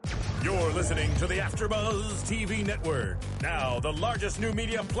You're listening to the AfterBuzz TV Network, now the largest new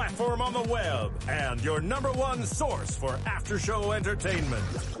media platform on the web, and your number one source for after-show entertainment.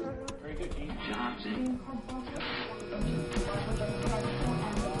 Very good, Gene Johnson.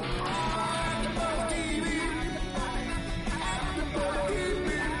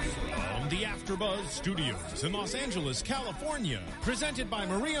 The AfterBuzz Studios in Los Angeles, California. Presented by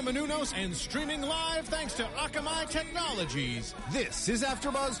Maria Menounos and streaming live thanks to Akamai Technologies. This is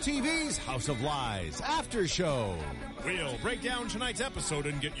AfterBuzz TV's House of Lies After Show. We'll break down tonight's episode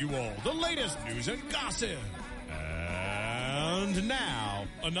and get you all the latest news and gossip. And now,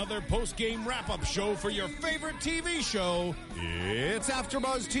 another post-game wrap-up show for your favorite TV show. It's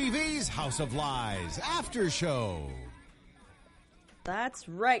AfterBuzz TV's House of Lies After Show. That's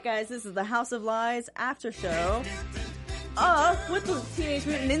right, guys. This is the House of Lies after show. With the Teenage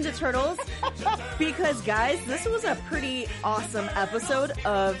Mutant Ninja Turtles. Because, guys, this was a pretty awesome episode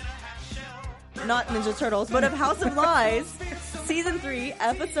of, not Ninja Turtles, but of House of Lies, Season 3,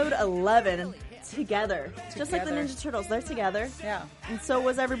 Episode 11, Together. Just like the Ninja Turtles, they're together. Yeah. And so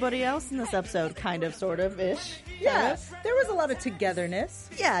was everybody else in this episode, kind of, sort of-ish. Yeah, there was a lot of togetherness.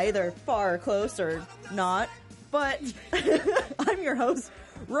 Yeah, either far or close or not. But I'm your host,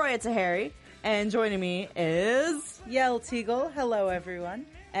 Roya Tahari, and joining me is Yell Teagle. Hello, everyone.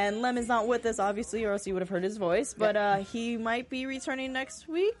 And Lem is not with us, obviously, or else you would have heard his voice. But he might be returning next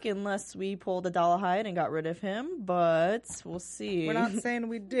week unless we pulled a Dollahide and got rid of him. But we'll see. We're not saying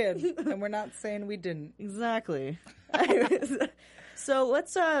we did, and we're not saying we didn't. Exactly. So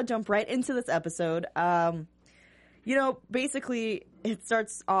let's jump right into this episode. Basically, it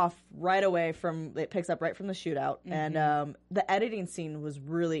starts off right away it picks up right from the shootout. Mm-hmm. And the editing scene was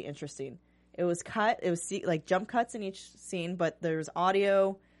really interesting. It was like jump cuts in each scene, but there's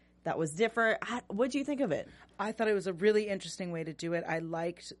audio that was different. What did you think of it? I thought it was a really interesting way to do it. I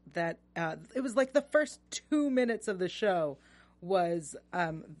liked that it was like the first 2 minutes of the show was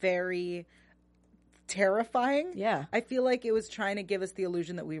very terrifying. Yeah. I feel like it was trying to give us the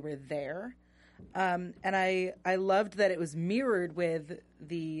illusion that we were there. And I loved that it was mirrored with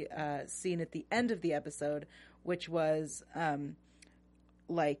the scene at the end of the episode, which was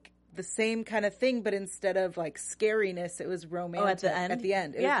like the same kind of thing, but instead of like scariness, it was romantic. Oh, at the end? At the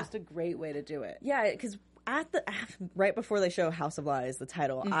end. It was just a great way to do it. Yeah, because right before they show House of Lies, the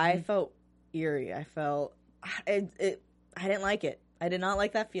title, I felt eerie. I felt I didn't like it. I did not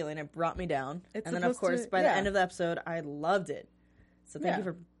like that feeling. It brought me down. And then, of course, by the end of the episode, I loved it. So thank you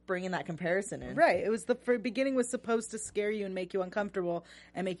for bringing that comparison in. Right. It was the beginning was supposed to scare you and make you uncomfortable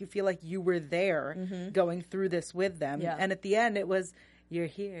and make you feel like you were there going through this with them. Yeah. And at the end, it was, you're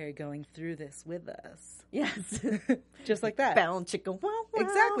here going through this with us. Yes. Just like that. Bound chicken. Wow, wow.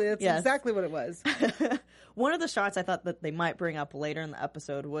 Exactly. That's exactly what it was. One of the shots I thought that they might bring up later in the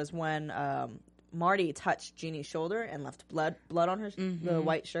episode was when Marty touched Jeannie's shoulder and left blood on her the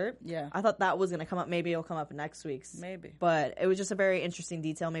white shirt. Yeah. I thought that was going to come up. Maybe it'll come up in next week's. Maybe. But it was just a very interesting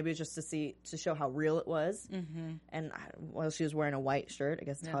detail. Maybe it was just to show how real it was. Mm-hmm. And she was wearing a white shirt. I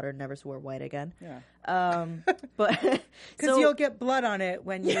guess it's taught her never to wear white again. Yeah. But because you'll get blood on it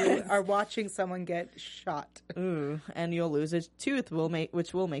when you are watching someone get shot. Ooh, and you'll lose a tooth,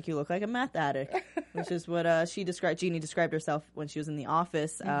 which will make you look like a meth addict, which is what Jeannie described herself when she was in the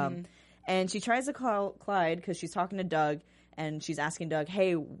office. And she tries to call Clyde because she's talking to Doug, and she's asking Doug,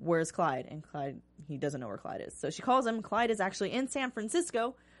 hey, where's Clyde? And Clyde, he doesn't know where Clyde is. So she calls him. Clyde is actually in San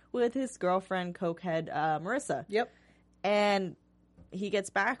Francisco with his girlfriend, cokehead Marissa. Yep. And he gets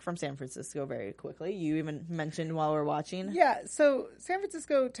back from San Francisco very quickly. You even mentioned while we're watching. Yeah, so San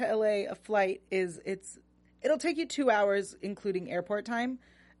Francisco to LA, a flight it'll take you 2 hours, including airport time,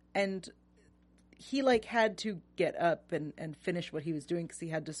 and he had to get up and finish what he was doing because he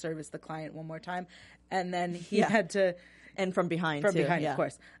had to service the client one more time, and then he had to, and from behind, of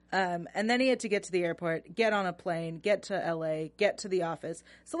course. And then he had to get to the airport, get on a plane, get to LA, get to the office.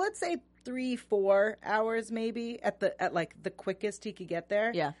 So let's say 3-4 hours maybe at the quickest he could get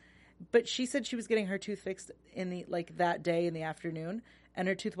there. Yeah. But she said she was getting her tooth fixed in the that day in the afternoon, and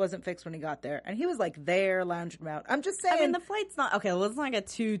her tooth wasn't fixed when he got there. And he was there lounging around. I'm just saying. I mean, the flight's not okay. Let's not get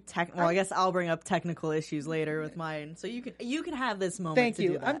too technical. Well, I guess I'll bring up technical issues later with mine, so you can have this moment. Thank to you.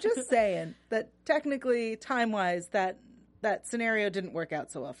 do that. I'm just saying that technically, time wise, that scenario didn't work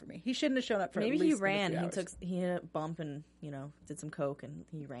out so well for me. He shouldn't have shown up for maybe at least he ran. 3 hours. He hit a bump and did some coke and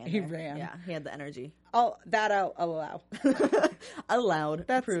he ran. He there. ran. Yeah, he had the energy. I'll allow. Allowed.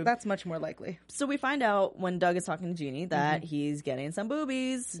 That's much more likely. So we find out when Doug is talking to Jeannie that he's getting some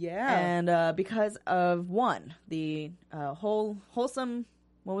boobies. Yeah. And because of the wholesome,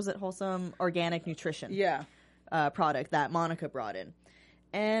 what was it? Wholesome organic nutrition. Yeah. Product that Monica brought in.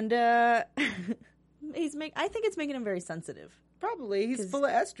 And I think it's making him very sensitive. Probably. He's full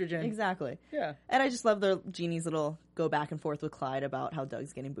of estrogen. Exactly. Yeah. And I just love Jeannie's little go back and forth with Clyde about how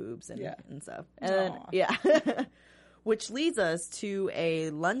Doug's getting boobs and stuff. And then, yeah. Which leads us to a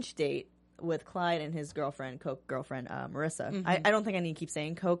lunch date with Clyde and his girlfriend, Coke girlfriend, Marissa. Mm-hmm. I don't think I need to keep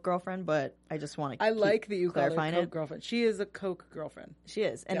saying Coke girlfriend, but I just want to like that you call her Coke girlfriend. She is a Coke girlfriend. She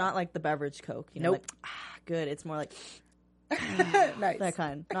is. And not like the beverage Coke. You know, nope. Like, good. It's more like... nice. That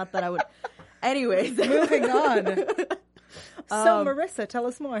kind. Not that I would... Anyways. Moving on. So, Marissa, tell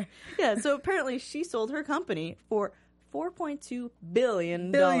us more. Yeah, so apparently she sold her company for $4.2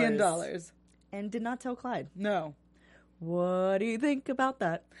 billion. And did not tell Clyde. No. What do you think about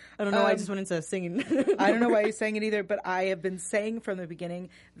that? I don't know why I just went into singing. I don't know why you're saying it either, but I have been saying from the beginning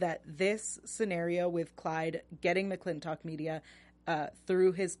that this scenario with Clyde getting McClintock Media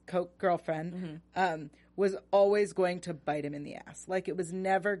through his Coke girlfriend was always going to bite him in the ass. Like, it was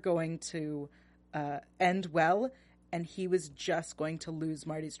never going to end well, and he was just going to lose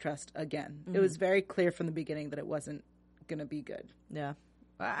Marty's trust again. It was very clear from the beginning that it wasn't going to be good. Yeah.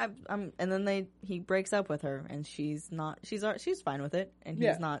 And then he breaks up with her, and she's fine with it, and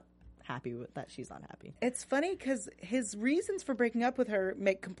he's not happy with that. She's not happy. It's funny because his reasons for breaking up with her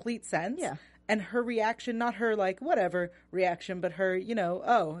make complete sense. Yeah. And her reaction, not her like whatever reaction, but her,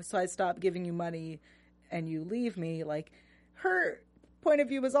 so I stop giving you money and you leave me. Like, her point of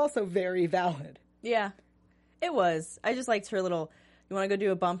view was also very valid. Yeah, it was. I just liked her little, you want to go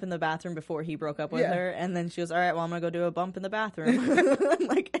do a bump in the bathroom before he broke up with her? And then she was, all right, well, I'm going to go do a bump in the bathroom.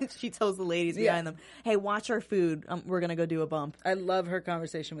 And she tells the ladies behind them, hey, watch our food. We're going to go do a bump. I love her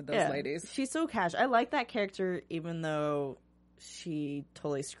conversation with those ladies. She's so cash. I like that character, even though she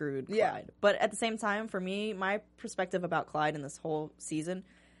totally screwed Clyde. But at the same time, for me, my perspective about Clyde in this whole season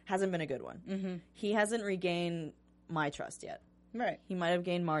hasn't been a good one. Mm-hmm. He hasn't regained my trust yet. Right. He might have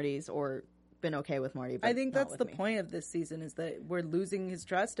gained Marty's or been okay with Marty, but I think that's the point of this season, is that we're losing his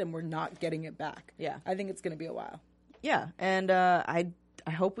trust and we're not getting it back. Yeah. I think it's going to be a while. Yeah, and I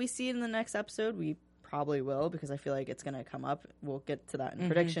hope we see it in the next episode. We probably will, because I feel like it's going to come up. We'll get to that in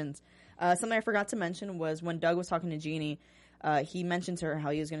predictions. Something I forgot to mention was when Doug was talking to Jeannie, he mentioned to her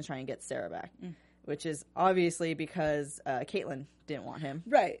how he was going to try and get Sarah back, which is obviously because Caitlin didn't want him.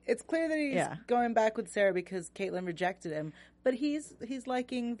 Right. It's clear that he's going back with Sarah because Caitlin rejected him. But he's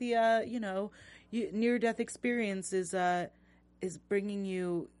liking the, near-death experience is bringing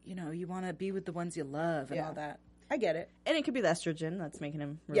you, you want to be with the ones you love and all that. I get it. And it could be the estrogen that's making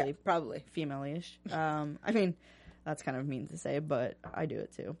him really probably female-ish. I mean, that's kind of mean to say, but I do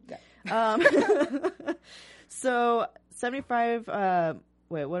it too. Yeah. So, 75,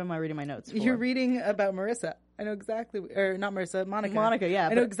 wait, what am I reading my notes for? You're reading about Marissa. I know exactly, or not Marissa, Monica. Monica, yeah.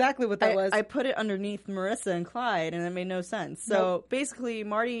 I know exactly what that was. I put it underneath Marissa and Clyde, and it made no sense. So basically,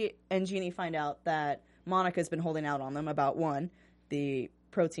 Marty and Jeannie find out that Monica's been holding out on them about, the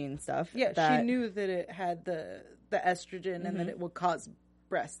protein stuff. Yeah, she knew that it had the estrogen and that it would cause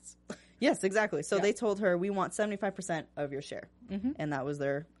breasts. Yes, exactly. So they told her, we want 75% of your share. And that was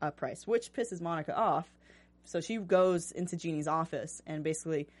their price, which pisses Monica off. So she goes into Jeannie's office and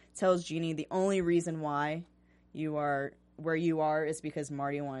basically tells Jeannie the only reason why you are where you are is because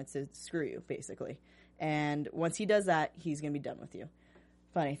Marty wanted to screw you, basically. And once he does that, he's going to be done with you.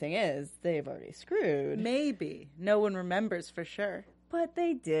 Funny thing is, they've already screwed. Maybe. No one remembers for sure. But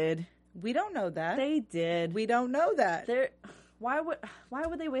they did. We don't know that. They did. We don't know that. Why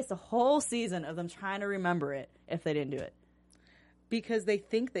would they waste a whole season of them trying to remember it if they didn't do it? Because they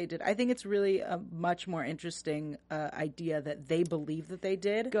think they did. I think it's really a much more interesting idea that they believe that they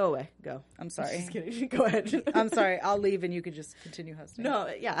did. Go away. Go. I'm sorry. Just kidding. Go ahead. I'm sorry. I'll leave and you could just continue hosting. No,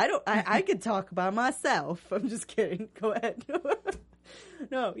 yeah, I could talk by myself. I'm just kidding. Go ahead.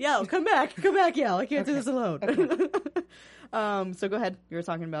 No, Yell, come back. Come back, Yell. I can't do this alone. Okay. So go ahead. You were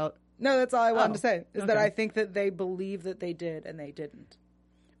talking about... No, that's all I wanted to say. Is that I think that they believe that they did and they didn't.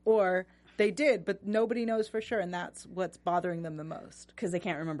 Or... they did, but nobody knows for sure, and that's what's bothering them the most. Because they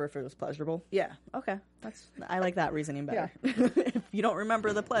can't remember if it was pleasurable? Yeah. Okay. I like that reasoning better. Yeah. If you don't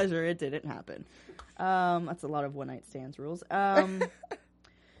remember the pleasure, it didn't happen. That's a lot of one-night stands rules.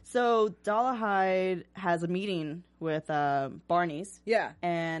 So Dollahide has a meeting with Barney's. Yeah.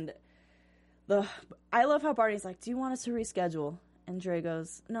 And I love how Barney's like, do you want us to reschedule? And Dre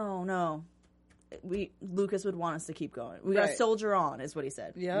goes, no. Lucas would want us to keep going. We got to soldier on, is what he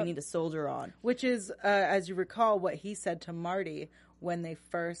said. Yep. We need to soldier on. Which is, as you recall, what he said to Marty when they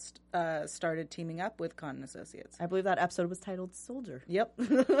first started teaming up with Conn & Associates. I believe that episode was titled Soldier. Yep.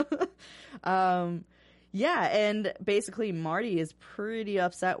 Yeah, and basically Marty is pretty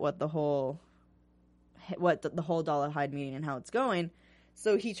upset with the whole Dollahide meeting and how it's going.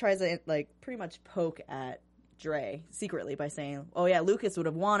 So he tries to, like, pretty much poke at Dre secretly by saying, oh, yeah, Lucas would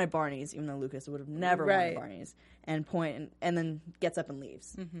have wanted Barney's, even though Lucas would have never wanted Barney's, and then gets up and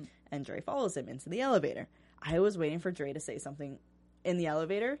leaves. Mm-hmm. And Dre follows him into the elevator. I was waiting for Dre to say something in the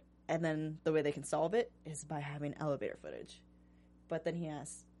elevator, and then the way they can solve it is by having elevator footage. But then he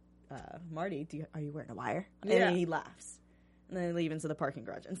asks, Marty, are you wearing a wire? And then he laughs. And then they leave into the parking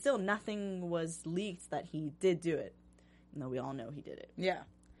garage. And still nothing was leaked that he did do it. Even though we all know he did it. Yeah.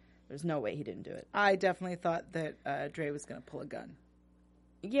 There's no way he didn't do it. I definitely thought that Dre was going to pull a gun.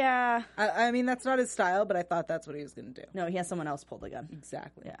 Yeah. I mean, that's not his style, but I thought that's what he was going to do. No, he has someone else pull the gun.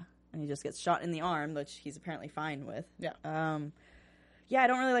 Exactly. Yeah. And he just gets shot in the arm, which he's apparently fine with. Yeah. Yeah, I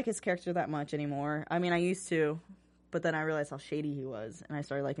don't really like his character that much anymore. I mean, I used to, but then I realized how shady he was, and I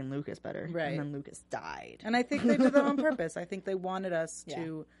started liking Lucas better. Right. And then Lucas died. And I think they did that on purpose. I think they wanted us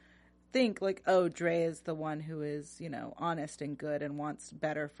to think, like, oh, Dre is the one who is, you know, honest and good and wants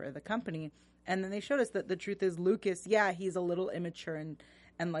better for the company. And then they showed us that the truth is Lucas, yeah, he's a little immature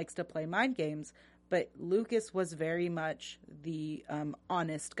and likes to play mind games, but Lucas was very much the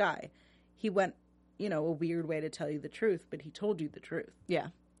honest guy. He went, you know, a weird way to tell you the truth, but he told you the truth. Yeah,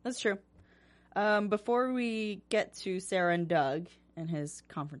 that's true. Before we get to Sarah and Doug and his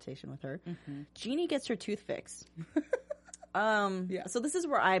confrontation with her, Jeannie gets her tooth fixed. So this is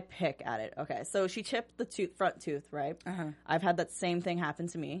where I pick at it. Okay, so she chipped the front tooth, right? I've had that same thing happen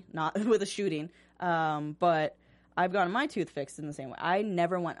to me, not with a shooting, but I've gotten my tooth fixed in the same way. I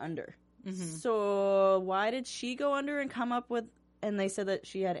never went under. So why did she go under and come up with, and they said that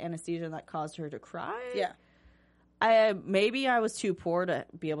she had anesthesia and that caused her to cry? Yeah. Maybe I was too poor to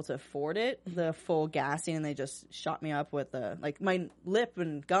be able to afford it, the full gassing, and they just shot me up with like my lip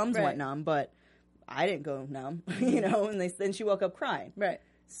and gums went numb, but I didn't go numb, you know, and then she woke up crying. Right.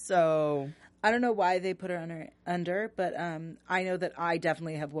 So I don't know why they put her under, but I know that I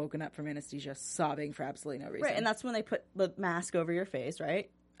definitely have woken up from anesthesia sobbing for absolutely no reason. Right, and that's when they put the mask over your face,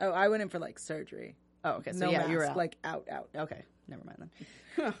 right? Oh, I went in for, like, surgery. Oh, okay. So, no yeah, mask, you were out. like, out. Okay, never mind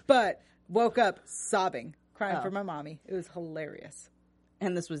then. But woke up sobbing, crying for my mommy. It was hilarious.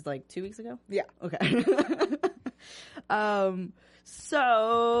 And this was, like, 2 weeks ago? Yeah. Okay.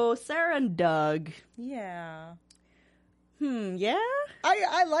 So, Sarah and Doug. Yeah. Yeah?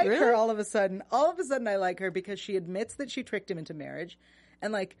 I like Really? her all of a sudden. All of a sudden I like her because she admits that she tricked him into marriage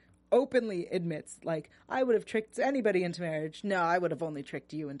and, like, openly admits, like, I would have tricked anybody into marriage. No, I would have only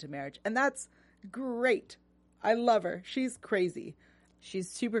tricked you into marriage. And that's great. I love her. She's crazy. She's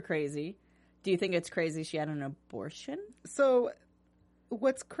super crazy. Do you think it's crazy she had an abortion? So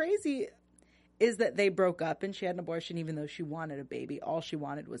what's crazy is that they broke up and she had an abortion even though she wanted a baby. All she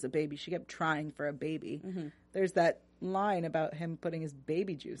wanted was a baby. She kept trying for a baby. There's that line about him putting his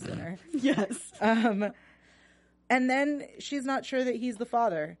baby juice in her. Yes. And then she's not sure that he's the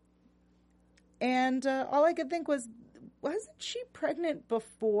father. And all I could think was, wasn't she pregnant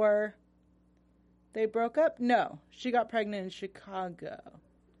before they broke up? No. She got pregnant in Chicago.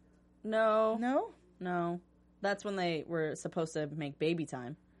 No. No? No. That's when they were supposed to make baby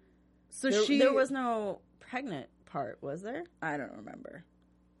time. So there was no pregnant part, was there? I don't remember.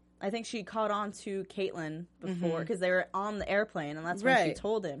 I think she caught on to Caitlin before, because they were on the airplane, and that's when she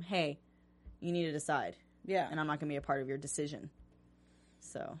told him, hey, you need to decide. Yeah. And I'm not going to be a part of your decision.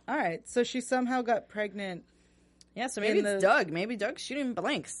 So. All right. So she somehow got pregnant. Yeah, so maybe it's Doug. Maybe Doug's shooting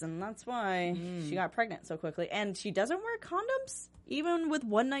blanks, and that's why she got pregnant so quickly. And she doesn't wear condoms, even with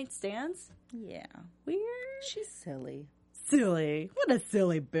one-night stands. Yeah. Weird. She's silly. Silly. What a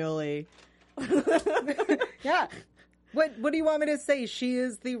silly Billy. Yeah. What do you want me to say? She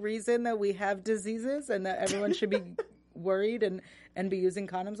is the reason that we have diseases and that everyone should be worried and be using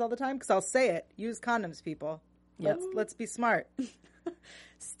condoms all the time? Because I'll say it. Use condoms, people. Let's be smart.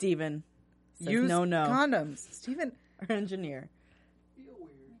 Steven says Use no. condoms. Steven. Our engineer. Feel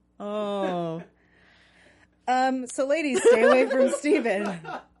weird. Oh. So ladies, stay away from Steven.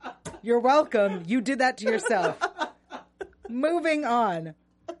 You're welcome. You did that to yourself. Moving on.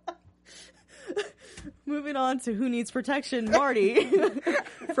 Moving on to Who Needs Protection, Marty,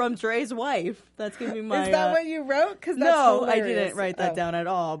 from Dre's wife. That's going to be my... Is that what you wrote? Cause that's no, hilarious. I didn't write that down at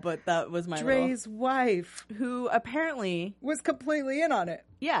all, but that was my Dre's wife. Who apparently... was completely in on it.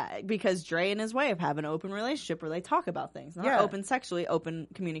 Yeah, because Dre and his wife have an open relationship where they talk about things. Not open sexually, open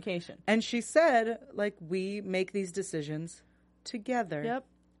communication. And she said, like, we make these decisions together. Yep.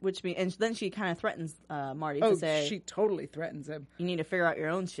 Which means, and then she kind of threatens Marty to say... she totally threatens him. You need to figure out your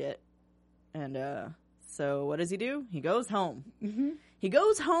own shit. And, so what does he do? He goes home. Mm-hmm. He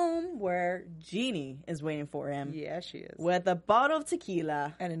goes home where Jeannie is waiting for him. Yeah, she is. With a bottle of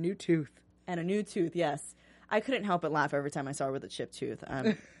tequila. And a new tooth. And a new tooth, yes. I couldn't help but laugh every time I saw her with a chipped tooth.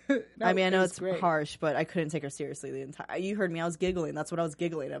 I No, mean, I it know was it's great. harsh, but I couldn't take her seriously the entire. You heard me; I was giggling. That's what I was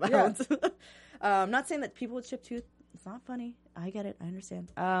giggling about. Yeah. I'm not saying that people with chipped tooth. It's not funny. I get it. I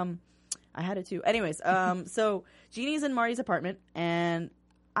understand. I had it too. Anyways, so Jeannie's in Marty's apartment, and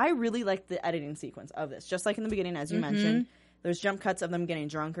I really like the editing sequence of this. Just like in the beginning, as you mentioned, there's jump cuts of them getting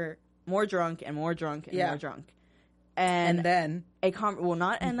drunker, more drunk, and more drunk, and more drunk. And then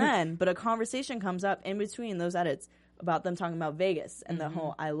but a conversation comes up in between those edits about them talking about Vegas and the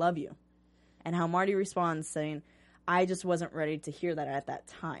whole "I love you," and how Marty responds saying, "I just wasn't ready to hear that at that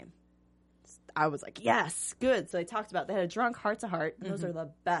time." I was like, yes, good. So they had a drunk heart to heart. And those are the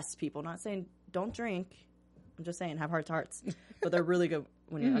best people. Not saying don't drink. I'm just saying have heart to hearts. But they're really good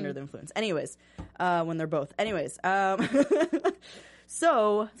when you're under the influence. Anyways, when they're both. Anyways,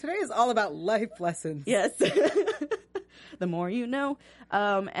 so today is all about life lessons. yes, the more you know.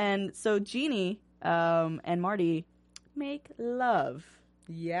 And so Jeannie and Marty make love.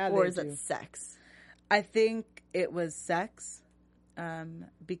 Yeah, Or they is do. it sex? I think it was sex.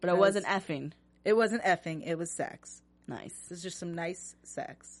 Because But it wasn't effing. It wasn't effing. It was sex. Nice. It was just some nice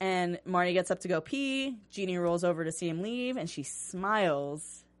sex. And Marty gets up to go pee. Jeannie rolls over to see him leave, and she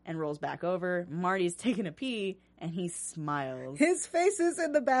smiles and rolls back over. Marty's taking a pee, and he smiles. His faces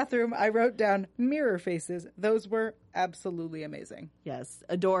in the bathroom, I wrote down mirror faces. Those were absolutely amazing. Yes,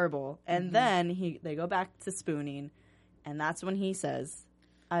 adorable. And then they go back to spooning, and that's when he says,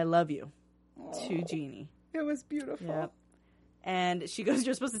 "I love you," to Jeannie. It was beautiful. Yep. And she goes,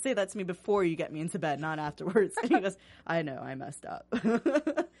 "You're supposed to say that to me before you get me into bed, not afterwards." And he goes, "I know, I messed up."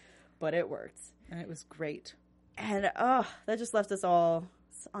 But it worked. And it was great. And that just left us all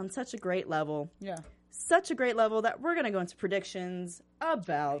on such a great level. Yeah. Such a great level that we're going to go into predictions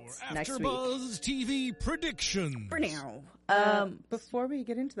about next week. AfterBuzz TV predictions. For now. Before we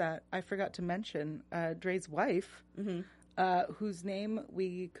get into that, I forgot to mention Dre's wife, whose name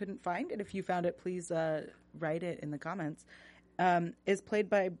we couldn't find. And if you found it, please write it in the comments. Is played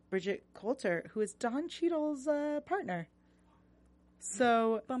by Bridget Coulter, who is Don Cheadle's partner.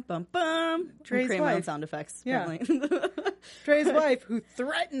 So, Bum, bum, bum. Dre's Create my own wife. sound effects, Yeah. apparently. Dre's wife, who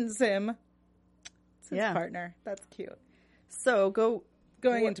threatens him. It's his Yeah. partner. That's cute. So,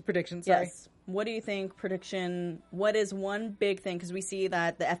 Going into predictions, sorry. Yes. What do you think, prediction? What is one big thing? Because we see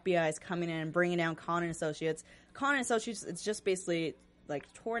that the FBI is coming in and bringing down Conn and Associates. Conn and Associates, it's just basically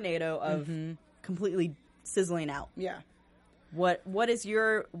like tornado of completely sizzling out. Yeah. What is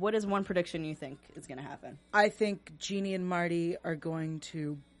one prediction you think is going to happen? I think Jeannie and Marty are going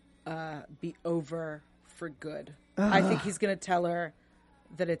to be over for good. I think he's going to tell her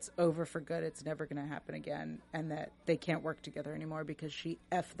that it's over for good. It's never going to happen again, and that they can't work together anymore because she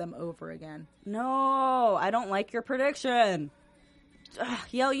effed them over again. No, I don't like your prediction. Ugh,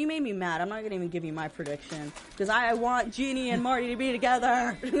 Yell, you made me mad. I'm not going to even give you my prediction because I want Jeannie and Marty to be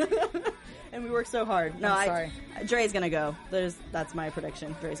together. And we worked so hard. No, I'm sorry. Dre's going to go. That's my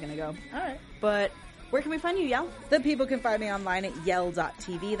prediction. Dre's going to go. All right. But where can we find you, Yell? The people can find me online at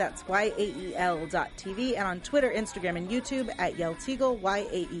yell.tv. That's YAEL.tv. And on Twitter, Instagram, and YouTube at YellTeagle,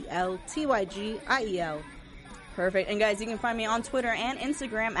 YAELTYGIEL. Perfect. And guys, you can find me on Twitter and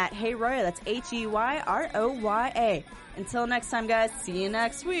Instagram at HeyRoya. That's HeyRoya. Until next time, guys. See you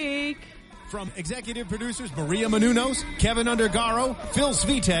next week. From executive producers Maria Menounos, Kevin Undergaro, Phil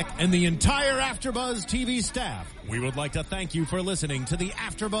Svitek, and the entire AfterBuzz TV staff, we would like to thank you for listening to the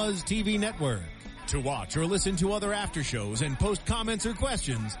AfterBuzz TV network. To watch or listen to other after shows and post comments or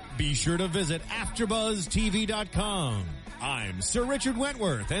questions, be sure to visit AfterBuzzTV.com. I'm Sir Richard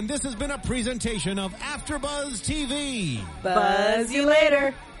Wentworth, and this has been a presentation of AfterBuzz TV. Buzz you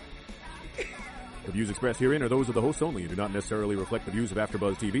later. The views expressed herein are those of the hosts only and do not necessarily reflect the views of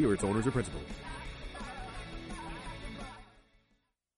AfterBuzz TV or its owners or principals.